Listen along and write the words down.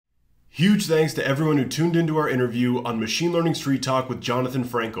Huge thanks to everyone who tuned into our interview on Machine Learning Street Talk with Jonathan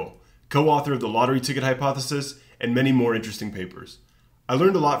Frankle, co-author of the lottery ticket hypothesis and many more interesting papers. I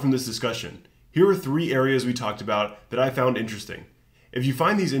learned a lot from this discussion. Here are 3 areas we talked about that I found interesting. If you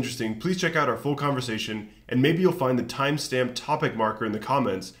find these interesting, please check out our full conversation, and maybe you'll find the timestamp topic marker in the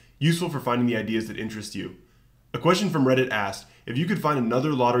comments useful for finding the ideas that interest you. A question from Reddit asked if you could find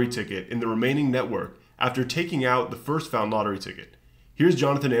another lottery ticket in the remaining network after taking out the first found lottery ticket. Here's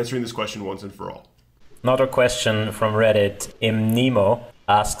Jonathan answering this question once and for all. Another question from Reddit, Nemo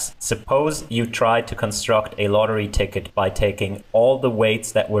asks, suppose you tried to construct a lottery ticket by taking all the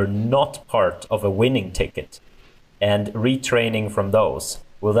weights that were not part of a winning ticket and retraining from those.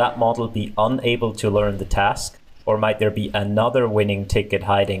 Will that model be unable to learn the task, or might there be another winning ticket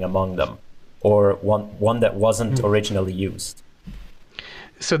hiding among them, or one that wasn't originally used?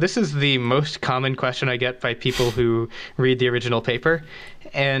 So this is the most common question I get by people who read the original paper,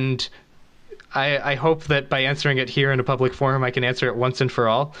 and I hope that by answering it here in a public forum, I can answer it once and for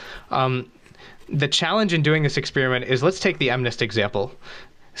all. The challenge in doing this experiment is, let's take the MNIST example.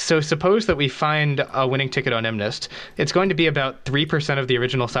 So suppose that we find a winning ticket on MNIST. It's going to be about 3% of the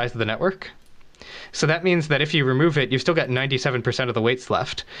original size of the network. So that means that if you remove it, you've still got 97% of the weights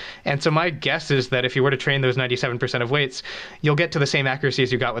left. And so my guess is that if you were to train those 97% of weights, you'll get to the same accuracy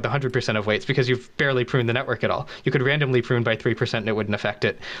as you got with 100% of weights, because you've barely pruned the network at all. You could randomly prune by 3% and it wouldn't affect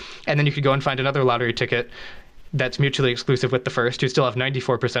it. And then you could go and find another lottery ticket that's mutually exclusive with the first. You still have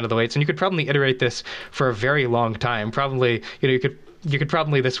 94% of the weights. And you could probably iterate this for a very long time. Probably, you could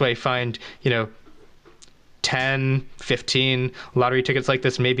probably this way find, 10, 15 lottery tickets like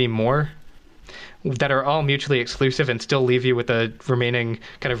this, maybe more, that are all mutually exclusive and still leave you with a remaining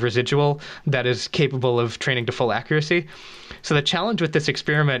kind of residual that is capable of training to full accuracy. So the challenge with this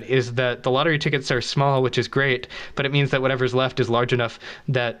experiment is that the lottery tickets are small, which is great, but it means that whatever's left is large enough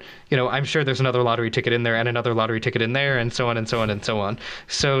that, I'm sure there's another lottery ticket in there and another lottery ticket in there, and so on and so on and so on.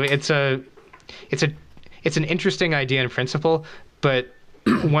 So it's an interesting idea in principle, but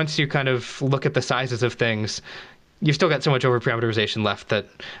once you kind of look at the sizes of things, you've still got so much overparameterization left that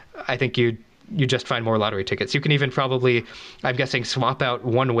I think you just find more lottery tickets. You can even probably, I'm guessing, swap out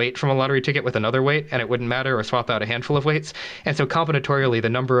one weight from a lottery ticket with another weight, and it wouldn't matter, or swap out a handful of weights. And so combinatorially, the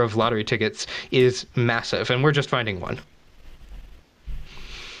number of lottery tickets is massive, and we're just finding one.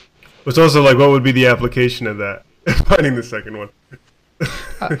 It's also like, what would be the application of that? Finding the second one.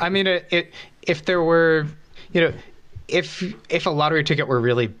 I mean, if there were, if a lottery ticket were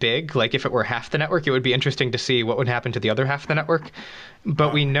really big, like if it were half the network, it would be interesting to see what would happen to the other half of the network.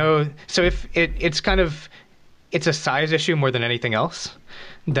 But we know, so if it's a size issue more than anything else,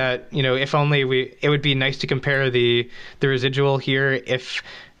 that, if only it would be nice to compare the residual here if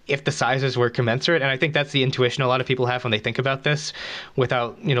the sizes were commensurate. And I think that's the intuition a lot of people have when they think about this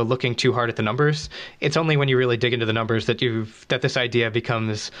without, looking too hard at the numbers. It's only when you really dig into the numbers that this idea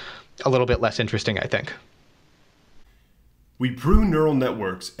becomes a little bit less interesting, I think. We prune neural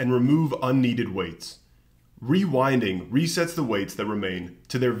networks and remove unneeded weights. Rewinding resets the weights that remain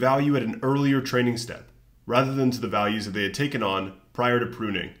to their value at an earlier training step, rather than to the values that they had taken on prior to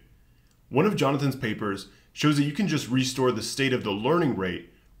pruning. One of Jonathan's papers shows that you can just restore the state of the learning rate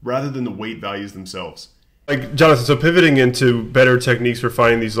rather than the weight values themselves. Like, Jonathan, so pivoting into better techniques for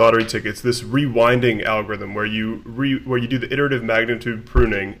finding these lottery tickets, this rewinding algorithm where you do the iterative magnitude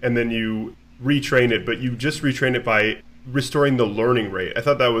pruning and then you retrain it, but you just retrain it by restoring the learning rate. I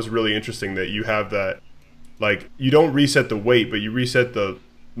thought that was really interesting that you have that, like, you don't reset the weight, but you reset the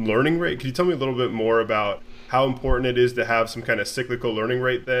learning rate. Could you tell me a little bit more about how important it is to have some kind of cyclical learning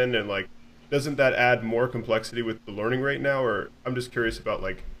rate then? And like, doesn't that add more complexity with the learning rate now? Or I'm just curious about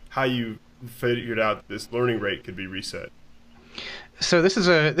like how you figured out this learning rate could be reset. So this is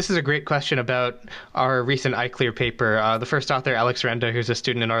a great question about our recent iClear paper. The first author, Alex Renda, who's a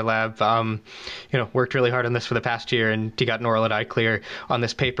student in our lab, worked really hard on this for the past year, and he got an oral at iClear on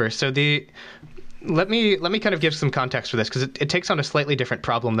this paper. So let me kind of give some context for this, because it takes on a slightly different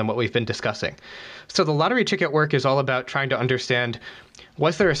problem than what we've been discussing. So the lottery ticket work is all about trying to understand,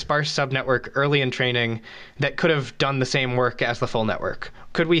 was there a sparse subnetwork early in training that could have done the same work as the full network?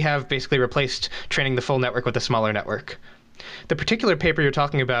 Could we have basically replaced training the full network with a smaller network? The particular paper you're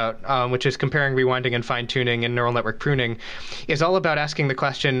talking about, which is comparing rewinding and fine-tuning and neural network pruning, is all about asking the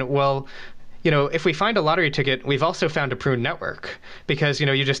question, well, if we find a lottery ticket, we've also found a pruned network, because,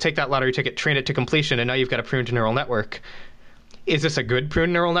 you just take that lottery ticket, train it to completion, and now you've got a pruned neural network. Is this a good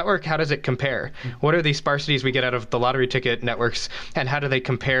pruned neural network? How does it compare? What are the sparsities we get out of the lottery ticket networks, and how do they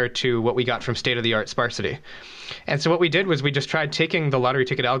compare to what we got from state-of-the-art sparsity? And so what we did was we just tried taking the lottery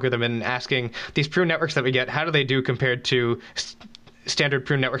ticket algorithm and asking these pruned networks that we get, how do they do compared to standard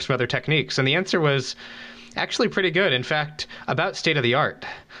prune networks from other techniques? And the answer was actually pretty good. In fact, about state of the art.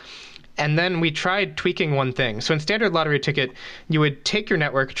 And then we tried tweaking one thing. So in standard lottery ticket, you would take your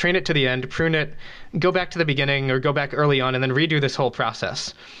network, train it to the end, prune it, go back to the beginning or go back early on, and then redo this whole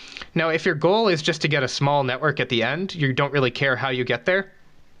process. Now, if your goal is just to get a small network at the end, you don't really care how you get there,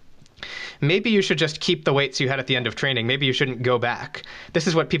 maybe you should just keep the weights you had at the end of training. Maybe you shouldn't go back. This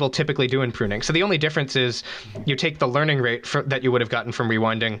is what people typically do in pruning. So the only difference is you take the learning rate that you would have gotten from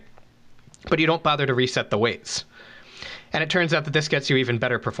rewinding, but you don't bother to reset the weights. And it turns out that this gets you even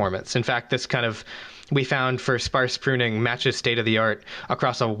better performance. In fact, this kind of, we found for sparse pruning matches state of the art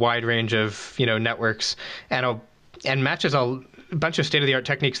across a wide range of networks, and matches a bunch of state-of-the-art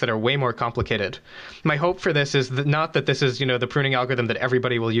techniques that are way more complicated. My hope for this is not that this is the pruning algorithm that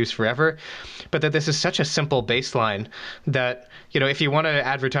everybody will use forever, but that this is such a simple baseline that if you want to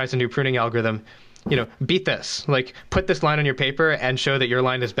advertise a new pruning algorithm, beat this. Like, put this line on your paper and show that your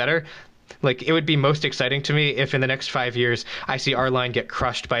line is better. Like, it would be most exciting to me if in the next 5 years I see our line get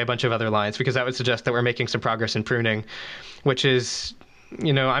crushed by a bunch of other lines, because that would suggest that we're making some progress in pruning, which is,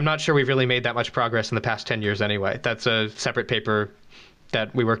 I'm not sure we've really made that much progress in the past 10 years anyway. That's a separate paper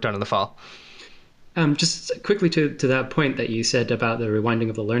that we worked on in the fall. Just quickly to that point that you said about the rewinding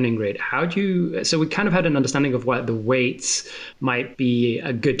of the learning rate, so we kind of had an understanding of why the weights might be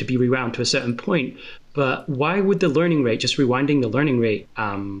good to be rewound to a certain point, but why would the learning rate, just rewinding the learning rate,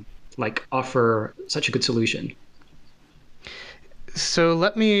 offer such a good solution? So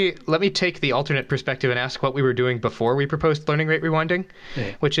let me take the alternate perspective and ask what we were doing before we proposed learning rate rewinding,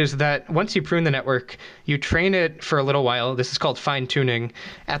 okay. Which is that once you prune the network, you train it for a little while. This is called fine tuning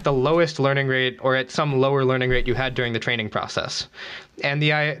at the lowest learning rate or at some lower learning rate you had during the training process. And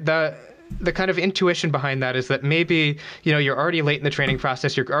the kind of intuition behind that is that maybe, you're already late in the training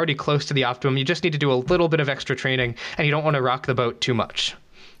process, you're already close to the optimum, you just need to do a little bit of extra training, and you don't want to rock the boat too much.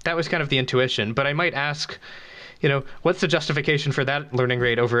 That was kind of the intuition. But I might ask, what's the justification for that learning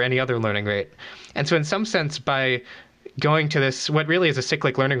rate over any other learning rate? And so in some sense, by going to this, what really is a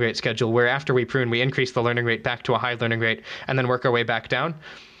cyclic learning rate schedule, where after we prune, we increase the learning rate back to a high learning rate and then work our way back down,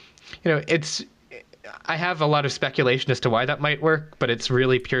 I have a lot of speculation as to why that might work, but it's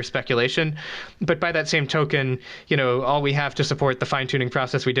really pure speculation. But by that same token, all we have to support the fine-tuning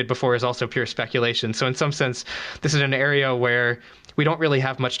process we did before is also pure speculation. So in some sense, this is an area where we don't really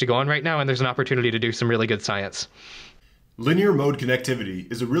have much to go on right now, and there's an opportunity to do some really good science. Linear mode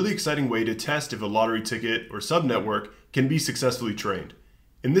connectivity is a really exciting way to test if a lottery ticket or subnetwork can be successfully trained.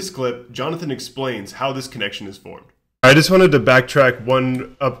 In this clip, Jonathan explains how this connection is formed. I just wanted to backtrack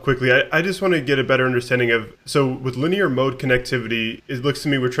one up quickly. I just want to get a better understanding of, so with linear mode connectivity, it looks to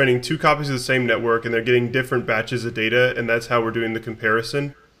me we're training two copies of the same network and they're getting different batches of data, and that's how we're doing the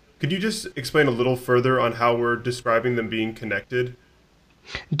comparison. Could you just explain a little further on how we're describing them being connected?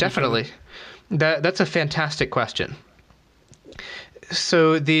 Definitely. That's a fantastic question.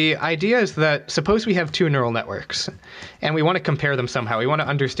 So the idea is that suppose we have two neural networks and we want to compare them somehow. We want to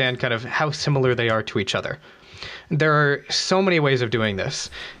understand kind of how similar they are to each other. There are so many ways of doing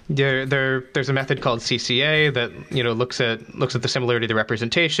this. There's a method called CCA that looks at the similarity of the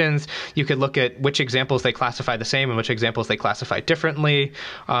representations. You could look at which examples they classify the same and which examples they classify differently.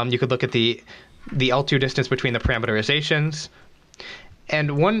 You could look at the L2 distance between the parameterizations.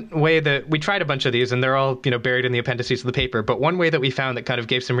 And one way that we tried a bunch of these, and they're all buried in the appendices of the paper, but one way that we found that kind of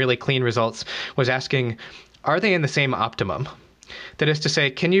gave some really clean results was asking, are they in the same optimum? That is to say,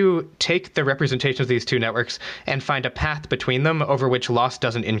 can you take the representations of these two networks and find a path between them over which loss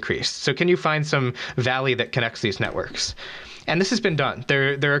doesn't increase? So can you find some valley that connects these networks? And this has been done.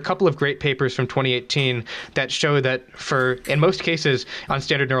 There are a couple of great papers from 2018 that show that in most cases on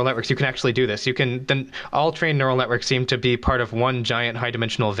standard neural networks, you can actually do this. All trained neural networks seem to be part of one giant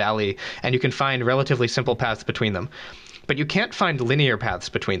high-dimensional valley, and you can find relatively simple paths between them. But you can't find linear paths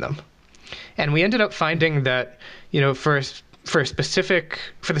between them. And we ended up finding that, for the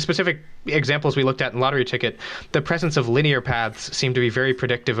specific examples we looked at in Lottery Ticket, the presence of linear paths seemed to be very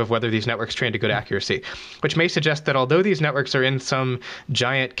predictive of whether these networks train to good accuracy, which may suggest that although these networks are in some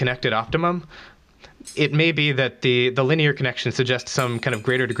giant connected optimum, it may be that the linear connection suggests some kind of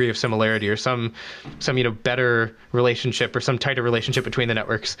greater degree of similarity or some better relationship or some tighter relationship between the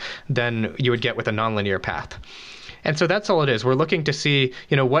networks than you would get with a nonlinear path. And so that's all it is. We're looking to see,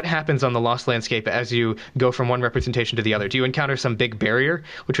 what happens on the loss landscape as you go from one representation to the other. Do you encounter some big barrier,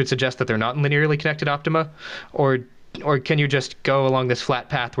 which would suggest that they're not in linearly connected optima? Or can you just go along this flat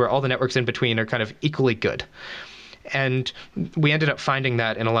path where all the networks in between are kind of equally good? And we ended up finding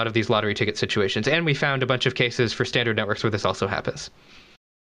that in a lot of these lottery ticket situations. And we found a bunch of cases for standard networks where this also happens.